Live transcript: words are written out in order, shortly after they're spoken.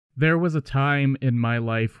There was a time in my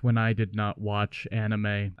life when I did not watch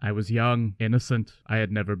anime. I was young, innocent. I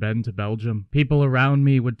had never been to Belgium. People around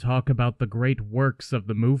me would talk about the great works of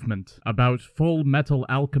the movement, about Full Metal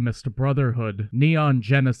Alchemist Brotherhood, Neon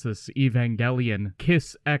Genesis Evangelion,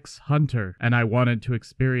 Kiss X Hunter, and I wanted to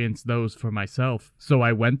experience those for myself. So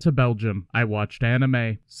I went to Belgium. I watched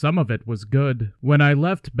anime. Some of it was good. When I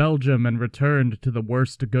left Belgium and returned to the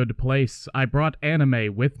worst good place, I brought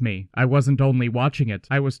anime with me. I wasn't only watching it,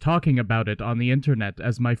 I was talking about it on the internet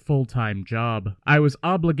as my full-time job. I was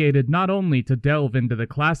obligated not only to delve into the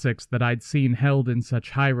classics that I'd seen held in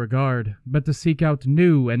such high regard, but to seek out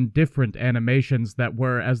new and different animations that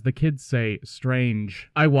were, as the kids say, strange.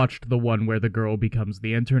 I watched the one where the girl becomes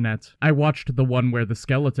the internet. I watched the one where the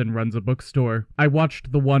skeleton runs a bookstore. I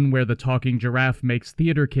watched the one where the talking giraffe makes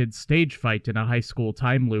theater kids stage fight in a high school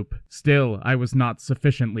time loop. Still, I was not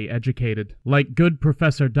sufficiently educated. Like good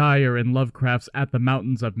Professor Dyer in Lovecraft's At the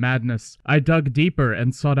Mountains of Madness, I dug deeper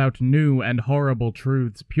and sought out new and horrible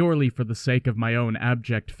truths purely for the sake of my own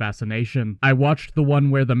abject fascination. I watched the one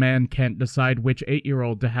where the man can't decide which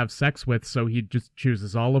 8-year-old to have sex with, so he just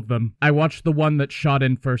chooses all of them. I watched the one that shot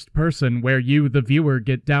in first person, where you, the viewer,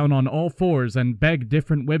 get down on all fours and beg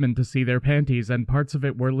different women to see their panties, and parts of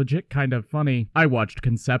it were legit kind of funny. I watched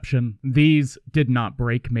Conception. These did not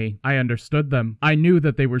break me. I understood them. I knew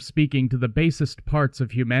that they were speaking to the basest parts of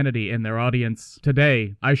humanity in their audience.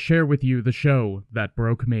 Today, I share with you the show that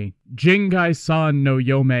broke me. Jingai-san no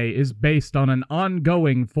Yome is based on an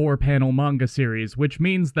ongoing 4-panel manga series, which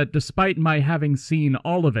means that despite my having seen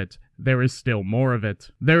all of it, there is still more of it.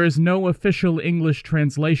 There is no official English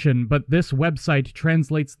translation, but this website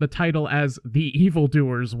translates the title as The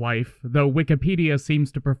Evildoer's Wife, though Wikipedia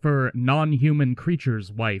seems to prefer Non-Human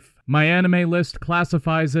Creature's Wife. My anime list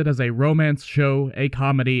classifies it as a romance show, a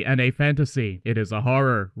comedy, and a fantasy. It is a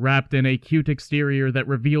horror, wrapped in a cute exterior that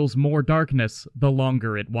reveals more darkness the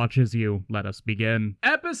longer it watches you. Let us begin.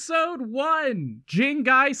 Episode 1!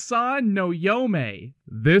 Jingai-san no Yome.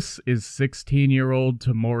 This is 16-year-old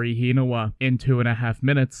Tomori Hinawa. In 2.5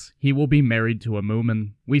 minutes, he will be married to a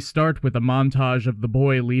Moomin. We start with a montage of the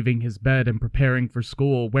boy leaving his bed and preparing for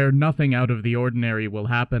school, where nothing out of the ordinary will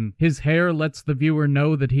happen. His hair lets the viewer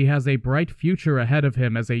know that he has a bright future ahead of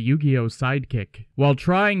him as a Yu-Gi-Oh! Sidekick. While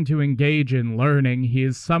trying to engage in learning, he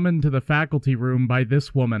is summoned to the faculty room by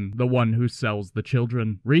this woman, the one who sells the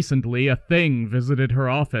children. Recently, a thing visited her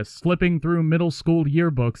office, flipping through middle school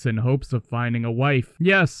yearbooks in hopes of finding a wife.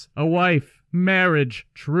 Yes, a wife. Marriage,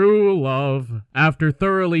 true love. After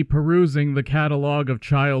thoroughly perusing the catalog of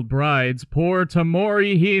child brides, poor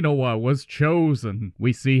Tomori Hinawa was chosen.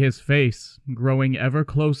 We see his face, growing ever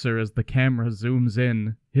closer as the camera zooms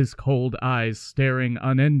in, his cold eyes staring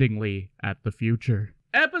unendingly at the future.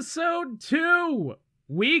 Episode 2!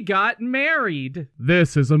 We got married.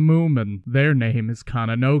 This is a Moomin. Their name is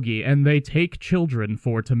Kananogi, and they take children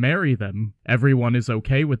for to marry them. Everyone is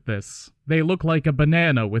okay with this. They look like a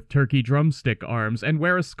banana with turkey drumstick arms and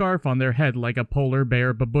wear a scarf on their head like a polar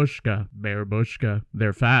bear babushka. Bearbushka.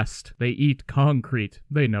 They're fast. They eat concrete.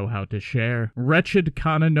 They know how to share. Wretched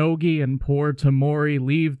Kananogi and poor Tomori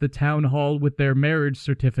leave the town hall with their marriage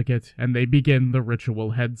certificate, and they begin the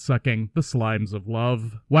ritual head-sucking, the slimes of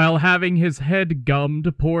love. While having his head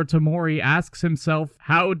gummed, poor Tomori asks himself,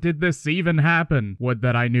 how did this even happen? Would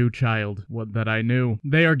that I knew, child. Would that I knew.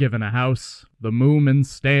 They are given a house. The Moomin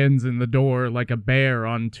stands in the door like a bear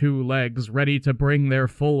on 2 legs, ready to bring their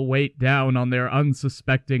full weight down on their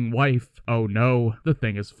unsuspecting wife. Oh no, the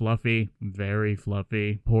thing is fluffy. Very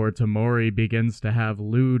fluffy. Poor Tomori begins to have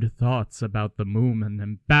lewd thoughts about the Moomin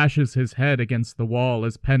and bashes his head against the wall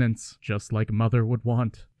as penance, just like mother would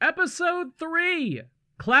want. Episode 3!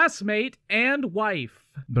 Classmate and wife.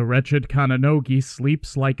 The wretched Kananogi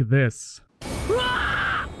sleeps like this.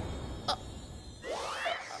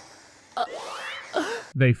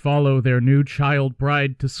 They follow their new child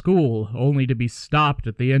bride to school, only to be stopped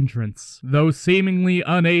at the entrance. Though seemingly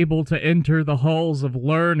unable to enter the halls of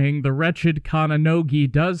learning, the wretched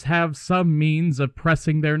Kananogi does have some means of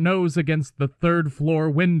pressing their nose against the 3rd-floor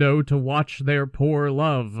window to watch their poor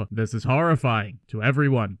love. This is horrifying to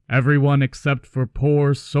everyone. Everyone except for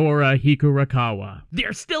poor Sora Hikurakawa.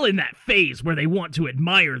 They're still in that phase where they want to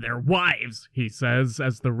admire their wives, he says,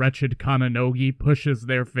 as the wretched Kananogi pushes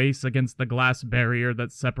their face against the glass barrier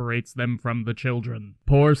that separates them from the children.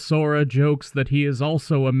 Poor Sora jokes that he is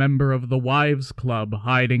also a member of the Wives Club,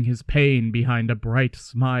 hiding his pain behind a bright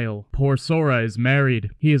smile. Poor Sora is married.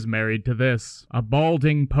 He is married to this, a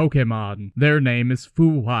balding Pokemon. Their name is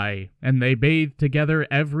Fuwai, and they bathe together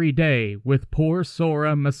every day, with poor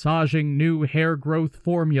Sora massaging new hair growth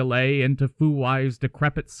formulae into Fuwai's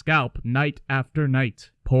decrepit scalp night after night.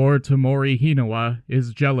 Poor Tomori Hinawa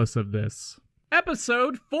is jealous of this.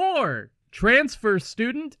 Episode 4! Transfer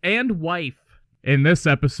Student and Wife. In this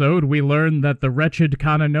episode, we learn that the wretched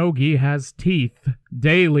Kananogi has teeth.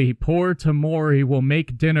 Daily, poor Tomori will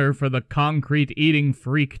make dinner for the concrete-eating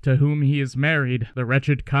freak to whom he is married. The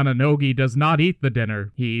wretched Kananogi does not eat the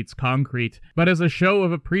dinner, he eats concrete. But as a show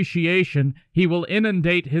of appreciation, he will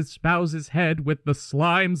inundate his spouse's head with the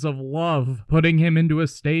slimes of love, putting him into a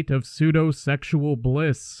state of pseudo-sexual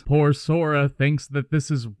bliss. Poor Sora thinks that this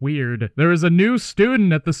is weird. There is a new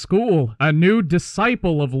student at the school, a new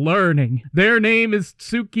disciple of learning. Their name is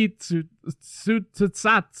Tsukitsuka.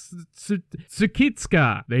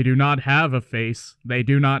 They do not have a face. They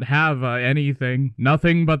do not have anything.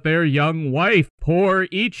 Nothing but their young wife. Poor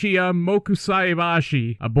Ichiya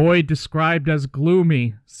Mokusaibashi, a boy described as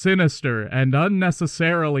gloomy, sinister, and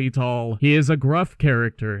unnecessarily tall. He is a gruff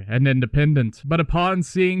character and independent, but upon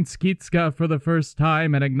seeing Tsukitsuka for the first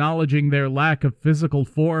time and acknowledging their lack of physical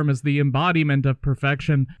form as the embodiment of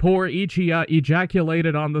perfection, poor Ichiya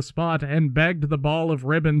ejaculated on the spot and begged the ball of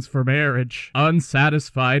ribbons for marriage.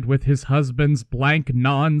 Unsatisfied with his husband's blank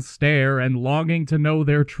non-stare and longing to know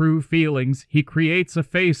their true feelings, he creates a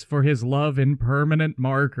face for his love in permanent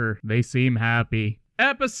marker. They seem happy.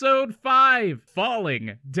 Episode 5,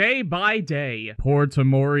 Falling, Day by Day. Poor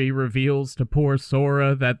Tomori reveals to poor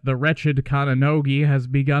Sora that the wretched Kananogi has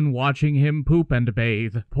begun watching him poop and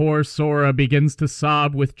bathe. Poor Sora begins to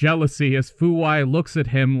sob with jealousy as Fuwai looks at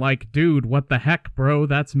him like, dude, what the heck, bro,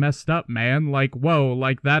 that's messed up, man. Like, whoa,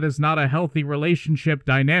 like that is not a healthy relationship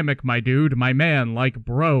dynamic, my dude, my man, like,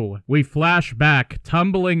 bro. We flash back,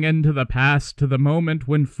 tumbling into the past to the moment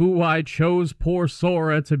when Fuwai chose poor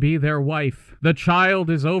Sora to be their wife. The child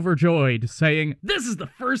is overjoyed, saying, "This is the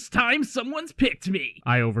first time someone's picked me."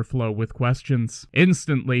 I overflow with questions.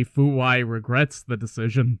 Instantly, Fuwai regrets the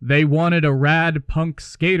decision. They wanted a rad punk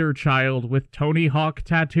skater child with Tony Hawk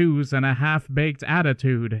tattoos and a half-baked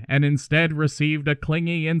attitude, and instead received a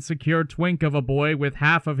clingy, insecure twink of a boy with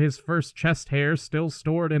half of his first chest hair still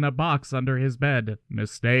stored in a box under his bed.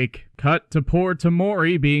 Mistake. Cut to poor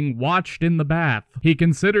Tomori being watched in the bath. He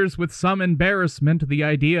considers with some embarrassment the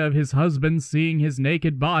idea of his husband seeing his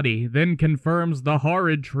naked body, then confirms the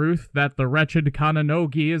horrid truth that the wretched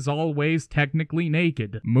Kananogi is always technically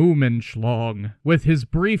naked. Moomin schlong. With his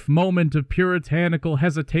brief moment of puritanical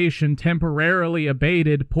hesitation temporarily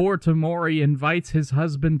abated, poor Tomori invites his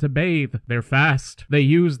husband to bathe. They're fast. They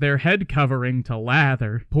use their head covering to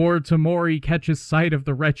lather. Poor Tomori catches sight of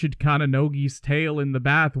the wretched Kananogi's tail in the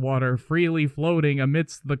bathwater, freely floating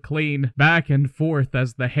amidst the clean, back and forth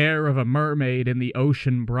as the hair of a mermaid in the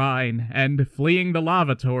ocean brine, and fleeing the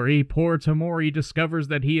lavatory, poor Tomori discovers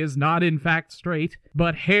that he is not in fact straight,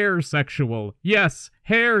 but hair-sexual. Yes,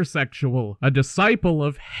 hair-sexual. A disciple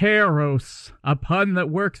of Heros. A pun that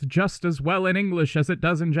works just as well in English as it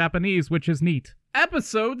does in Japanese, which is neat.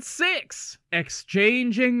 Episode 6,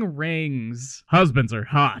 Exchanging Rings. Husbands are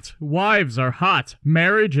hot. Wives are hot.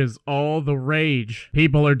 Marriage is all the rage.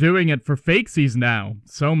 People are doing it for fakesies now.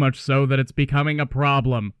 So much so that it's becoming a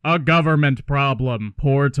problem. A government problem.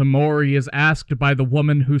 Poor Tomori is asked by the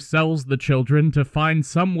woman who sells the children to find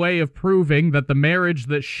some way of proving that the marriage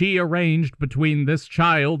that she arranged between this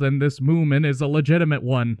child and this Moomin is a legitimate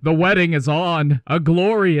one. The wedding is on. A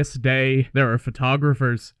glorious day. There are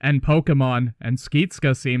photographers and Pokemon, and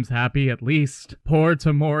Tsukitsuka seems happy at least. Poor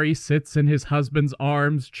Tomori sits in his husband's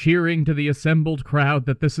arms, cheering to the assembled crowd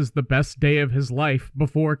that this is the best day of his life,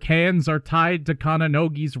 before cans are tied to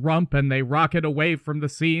Kananogi's rump and they rocket away from the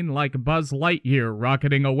scene like Buzz Lightyear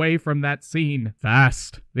rocketing away from that scene.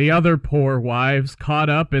 Fast. The other poor wives, caught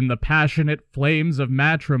up in the passionate flames of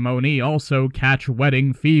matrimony, also catch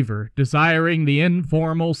wedding fever, desiring the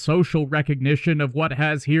informal social recognition of what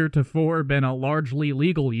has heretofore been a largely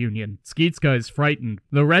legal union. Tsukitsuka is frightened.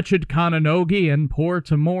 The wretched Kananogi and poor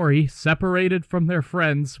Tomori, separated from their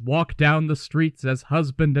friends, walk down the streets as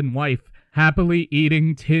husband and wife, happily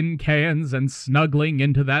eating tin cans and snuggling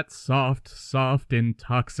into that soft,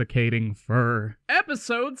 intoxicating fur.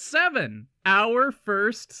 Episode 7, Our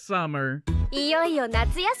first summer. いよいよ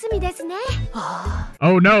夏休みですね。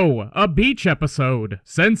 Oh no, a beach episode.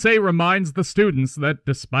 Sensei reminds the students that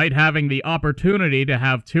despite having the opportunity to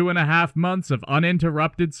have 2.5 months of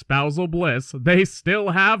uninterrupted spousal bliss, they still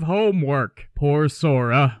have homework. Poor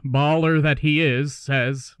Sora, baller that he is,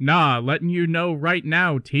 says, "Nah, letting you know right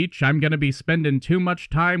now, Teach, I'm gonna be spending too much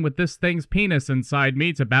time with this thing's penis inside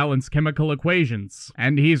me to balance chemical equations."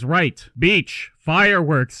 And he's right. Beach,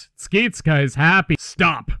 fireworks, Skitsuka is happy.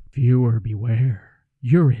 Stop. Viewer beware.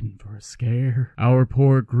 You're in for a scare. Our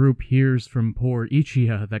poor group hears from poor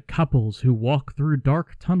Ichiya that couples who walk through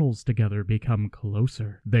dark tunnels together become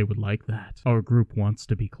closer. They would like that. Our group wants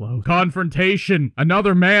to be close. Confrontation!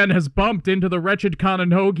 Another man has bumped into the wretched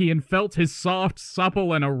Kananogi and felt his soft,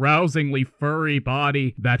 supple, and arousingly furry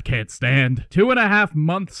body. That can't stand. 2.5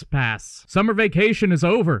 months pass. Summer vacation is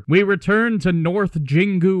over. We return to North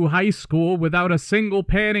Jingu High School without a single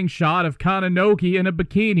panning shot of Kananogi in a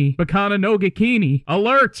bikini. Bakananogi-kini.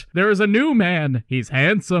 Alert! There is a new man. He's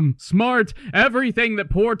handsome, smart, everything that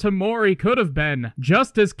poor Tamori could have been.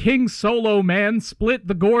 Just as King Solo Man split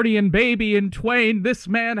the Gordian baby in twain, this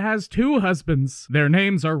man has 2 husbands. Their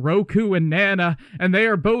names are Roku and Nana, and they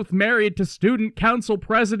are both married to Student Council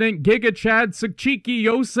President Giga-Chad Tsuchiki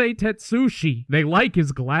Yosei Tetsushi. They like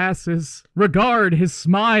his glasses, regard his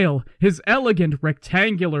smile, his elegant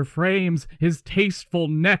rectangular frames, his tasteful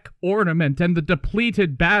neck ornament, and the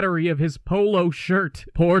depleted battery of his polo shirt.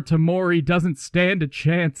 Poor Tamori doesn't stand a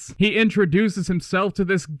chance. He introduces himself to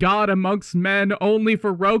this god amongst men only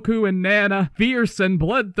for Roku and Nana, fierce and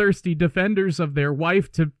bloodthirsty defenders of their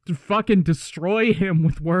wife, to fucking destroy him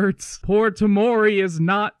with words. Poor Tamori is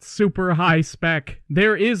not super high spec.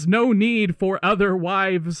 There is no need for other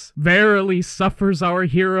wives. Verily suffers our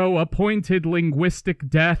hero appointed linguistic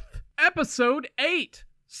death. Episode 8.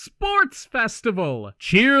 Sports Festival!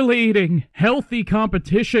 Cheerleading! Healthy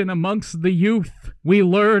competition amongst the youth. We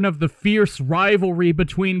learn of the fierce rivalry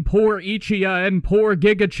between poor Ichiya and poor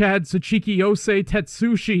Giga-Chad Tsuchiki Yosei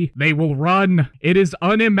Tetsushi. They will run. It is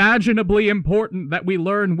unimaginably important that we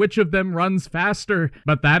learn which of them runs faster.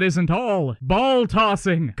 But that isn't all. Ball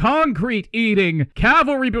tossing, concrete eating,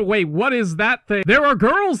 cavalry. But wait, what is that thing? There are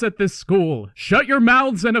girls at this school. Shut your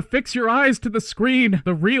mouths and affix your eyes to the screen.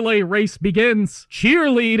 The relay race begins.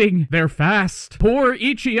 Cheerleading. They're fast. Poor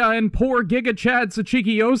Ichiya and poor Giga-Chad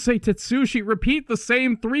Tsuchiki Yosei Tetsushi repeat the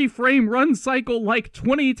same 3-frame run cycle like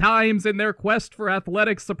 20 times in their quest for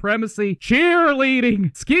athletic supremacy.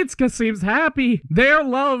 Cheerleading! Skitsuka seems happy. Their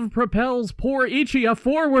love propels poor Ichiya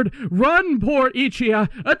forward. Run, poor Ichiya!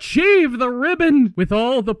 Achieve the ribbon! With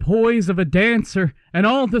all the poise of a dancer and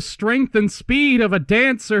all the strength and speed of a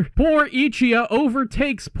dancer, poor Ichiya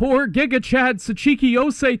overtakes poor Giga-Chad Tsuchiki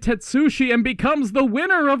Yosei Tetsushi and becomes the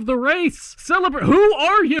winner of the race. Who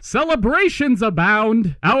are you? Celebrations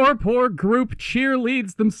abound. Our poor group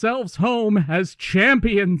cheerleads themselves home as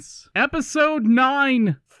champions. Episode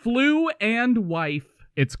 9. Flu and Wife.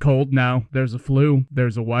 It's cold now. There's a flu.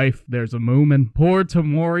 There's a wife. There's a Moomin. Poor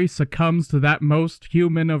Tamori succumbs to that most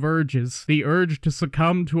human of urges, the urge to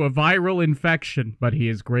succumb to a viral infection. But he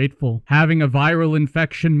is grateful. Having a viral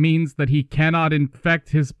infection means that he cannot infect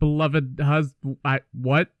his beloved husband.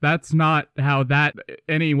 What? That's not how that...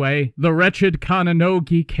 Anyway, the wretched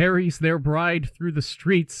Kananogi carries their bride through the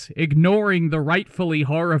streets, ignoring the rightfully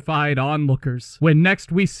horrified onlookers. When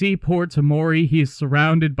next we see poor Tamori, he is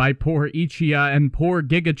surrounded by poor Ichiya and poor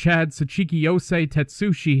Giga-Chad Tsuchiki Yosei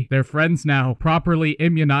Tetsushi. They're friends now, properly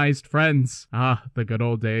immunized friends. Ah, the good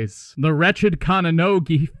old days. The wretched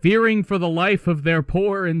Kananogi, fearing for the life of their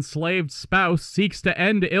poor enslaved spouse, seeks to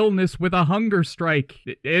end illness with a hunger strike.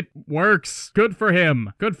 It works. Good for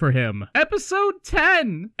him. Good for him. Episode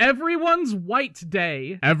 10. Everyone's White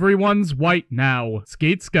Day. Everyone's white now.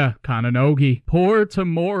 Skitsuka, Kananogi, poor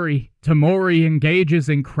Tamori. Tamori engages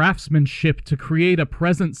in craftsmanship to create a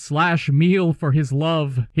present/meal for his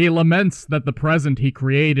love. He laments that the present he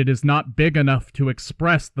created is not big enough to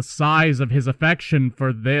express the size of his affection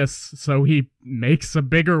for this, so he makes a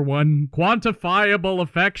bigger one. Quantifiable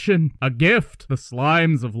affection. A gift. The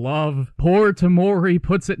slimes of love. Poor Tamori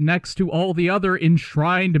puts it next to all the other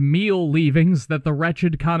enshrined meal leavings that the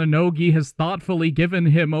wretched Kananogi has thoughtfully given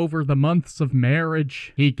him over the months of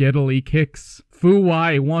marriage. He giddily kicks.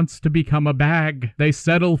 Fuwai wants to become a bag. They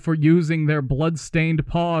settle for using their blood-stained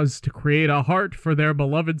paws to create a heart for their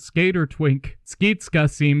beloved skater twink. Skitsuka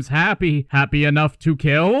seems happy. Happy enough to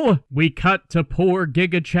kill? We cut to poor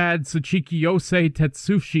Giga-Chad Tsuchikiyose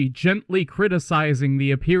Tetsushi gently criticizing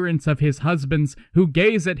the appearance of his husbands, who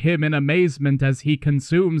gaze at him in amazement as he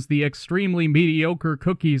consumes the extremely mediocre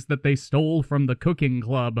cookies that they stole from the cooking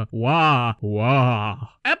club. Wah, wah.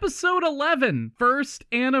 Episode 11, First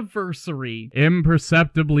Anniversary.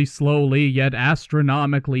 Imperceptibly slowly, yet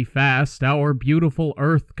astronomically fast, our beautiful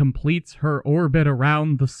Earth completes her orbit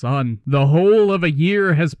around the sun. The whole of a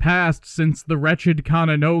year has passed since the wretched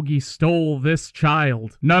Kananogi stole this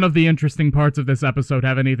child. None of the interesting parts of this episode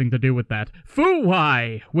have anything to do with that.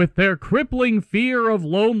 Fuwai, with their crippling fear of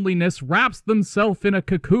loneliness, wraps themselves in a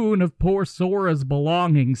cocoon of poor Sora's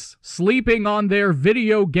belongings, sleeping on their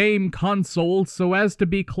video game console so as to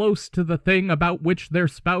be close to the thing about which their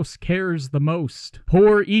spouse cares the most.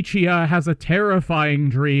 Poor Ichiya has a terrifying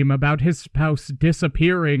dream about his spouse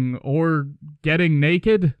disappearing or getting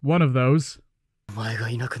naked. One of those.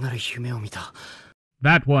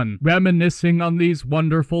 That one. Reminiscing on these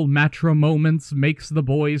wonderful matro moments makes the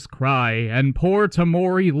boys cry, and poor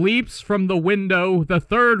Tamori leaps from the window, the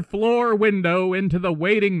third floor window, into the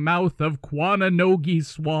waiting mouth of Kwananogi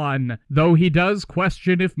Swan, though he does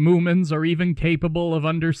question if Moomins are even capable of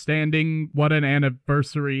understanding what an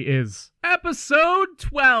anniversary is. Episode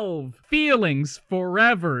 12, Feelings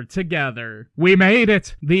Forever Together. We made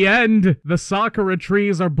it! The end! The sakura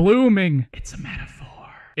trees are blooming. It's a metaphor.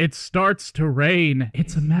 It starts to rain.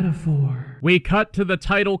 It's a metaphor. We cut to the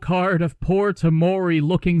title card of poor Tamori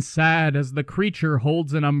looking sad as the creature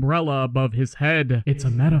holds an umbrella above his head. It's a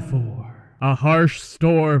metaphor. A harsh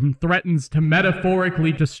storm threatens to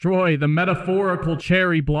metaphorically destroy the metaphorical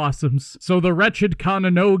cherry blossoms, so the wretched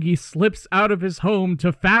Kananogi slips out of his home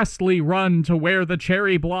to fastly run to where the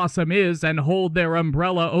cherry blossom is and hold their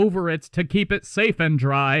umbrella over it to keep it safe and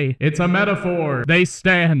dry. It's a metaphor. They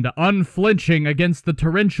stand, unflinching against the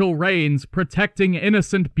torrential rains, protecting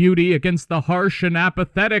innocent beauty against the harsh and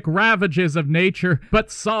apathetic ravages of nature, but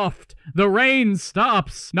soft. The rain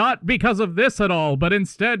stops, not because of this at all, but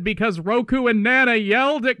instead because Roku and Nana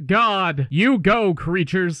yelled at God. You go,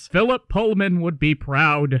 creatures. Philip Pullman would be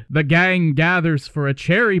proud. The gang gathers for a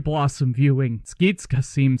cherry blossom viewing. Skitsuka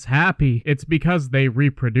seems happy. It's because they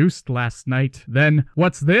reproduced last night. Then,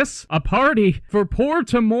 what's this? A party for poor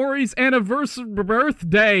Tamori's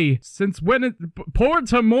birthday. Since when poor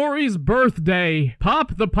Tamori's birthday.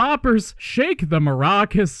 Pop the poppers, shake the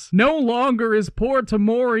maracas. No longer is poor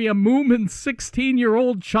Tamori a Moomin's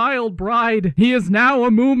 16-year-old child bride. He is now a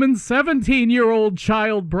Moomin's 17-year-old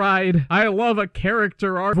child bride. I love a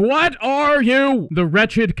character arc. What are you? The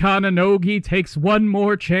wretched Kananogi takes one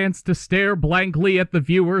more chance to stare blankly at the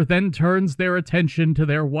viewer, then turns their attention to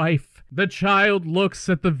their wife. The child looks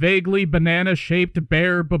at the vaguely banana-shaped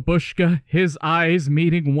bear babushka, his eyes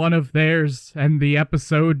meeting one of theirs, and the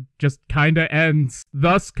episode just kinda ends.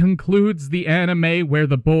 Thus concludes the anime where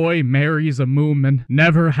the boy marries a Moomin.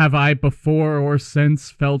 Never have I before or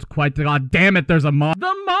since felt quite— God damn it, there's a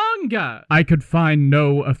the manga! I could find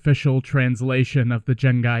no official translation of the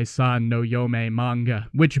Jingai-san no Yome manga,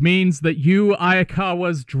 which means that Yu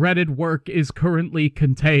Ayakawa's dreaded work is currently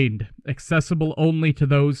contained, accessible only to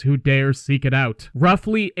those who dare seek it out.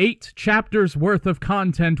 Roughly 8 chapters worth of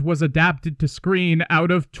content was adapted to screen out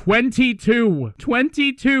of 22.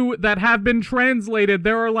 22 that have been translated.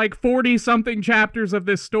 There are like 40-something chapters of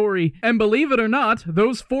this story, and believe it or not,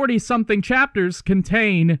 those 40-something chapters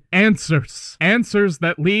contain answers. Answers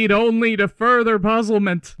that lead only to further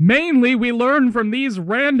puzzlement. Mainly, we learn from these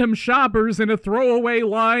random shoppers in a throwaway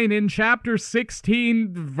line in chapter 16,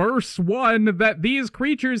 verse 1, that these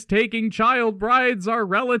creatures taking child brides are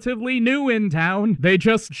relatively new in town. They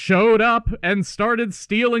just showed up and started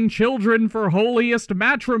stealing children for holiest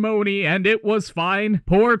matrimony, and it was fine.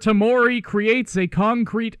 Poor Tamori creates a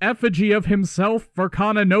concrete effigy of himself for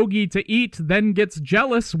Kananogi to eat, then gets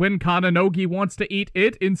jealous when Kananogi wants to eat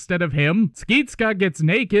it instead of him. Skitsuka gets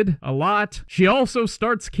naked a lot. She also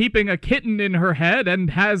starts keeping a kitten in her head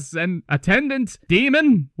and has an attendant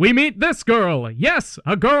demon. We meet this girl. Yes,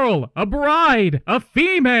 a girl, a bride, a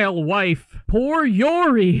female wife. Poor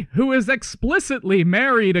Yori, who is explicitly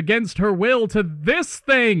married against her will to this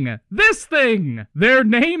thing. This thing! Their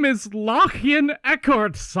name is Lachyan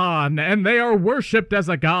Eckhart-san, and they are worshipped as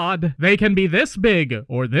a god. They can be this big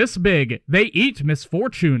or this big. They eat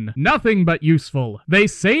misfortune. Nothing but useful. They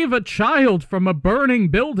save a child from a burning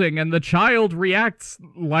building, and the child reacts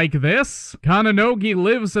like this. Kananogi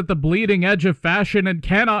lives at the bleeding edge of fashion and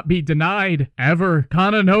cannot be denied. Ever.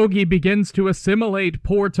 Kananogi begins to assimilate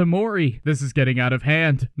poor Tamori. This This is getting out of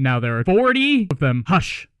hand. Now there are 40 of them.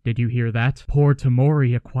 Hush. Did you hear that? Poor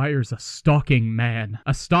Tamori acquires a stalking man.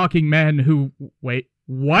 A stalking man who... Wait,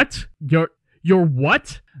 what? You're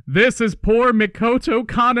what? This is poor Mikoto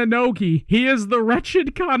Kananogi. He is the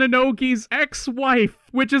wretched Kananogi's ex-wife,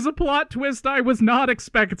 which is a plot twist I was not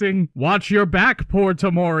expecting. Watch your back, poor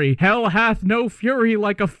Tamori. Hell hath no fury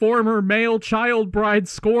like a former male child bride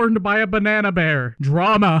scorned by a banana bear.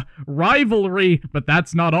 Drama, rivalry, but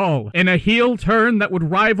that's not all. In a heel turn that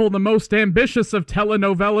would rival the most ambitious of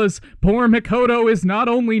telenovelas, poor Mikoto is not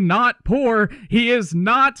only not poor, he is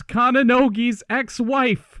not Kananogi's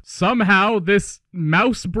ex-wife. Somehow, this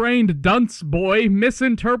mouse-brained dunce boy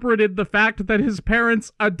misinterpreted the fact that his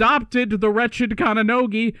parents adopted the wretched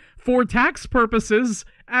Kananogi for tax purposes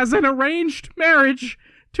as an arranged marriage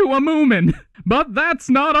to a Moomin. But that's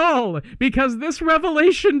not all, because this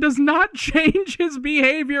revelation does not change his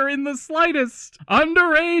behavior in the slightest.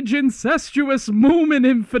 Underage incestuous Moomin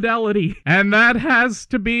infidelity. And that has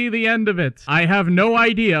to be the end of it. I have no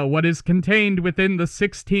idea what is contained within the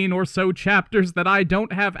 16 or so chapters that I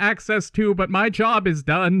don't have access to, but my job is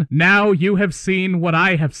done. Now you have seen what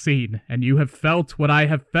I have seen, and you have felt what I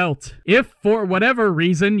have felt. If, for whatever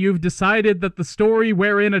reason, you've decided that the story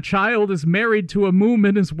wherein a child is married to a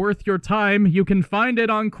Moomin is worth your time, you can find it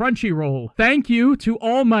on Crunchyroll. Thank you to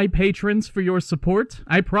all my patrons for your support.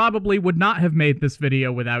 I probably would not have made this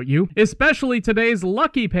video without you, especially today's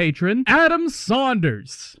lucky patron, Adam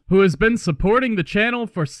Saunders, who has been supporting the channel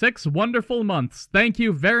for 6 wonderful months. Thank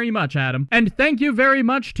you very much, Adam. And thank you very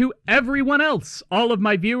much to everyone else, all of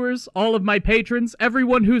my viewers, all of my patrons,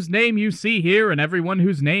 everyone whose name you see here, and everyone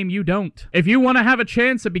whose name you don't. If you want to have a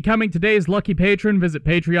chance at becoming today's lucky patron, visit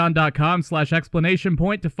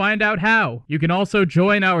patreon.com/explanationpoint to find out how. You can also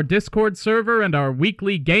join our Discord server and our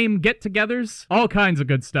weekly game get-togethers. All kinds of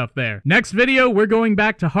good stuff there. Next video, we're going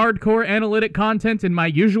back to hardcore analytic content in my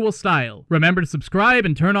usual style. Remember to subscribe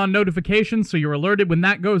and turn on notifications so you're alerted when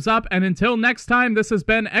that goes up, and until next time, this has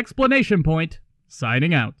been Explanation Point,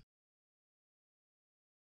 signing out.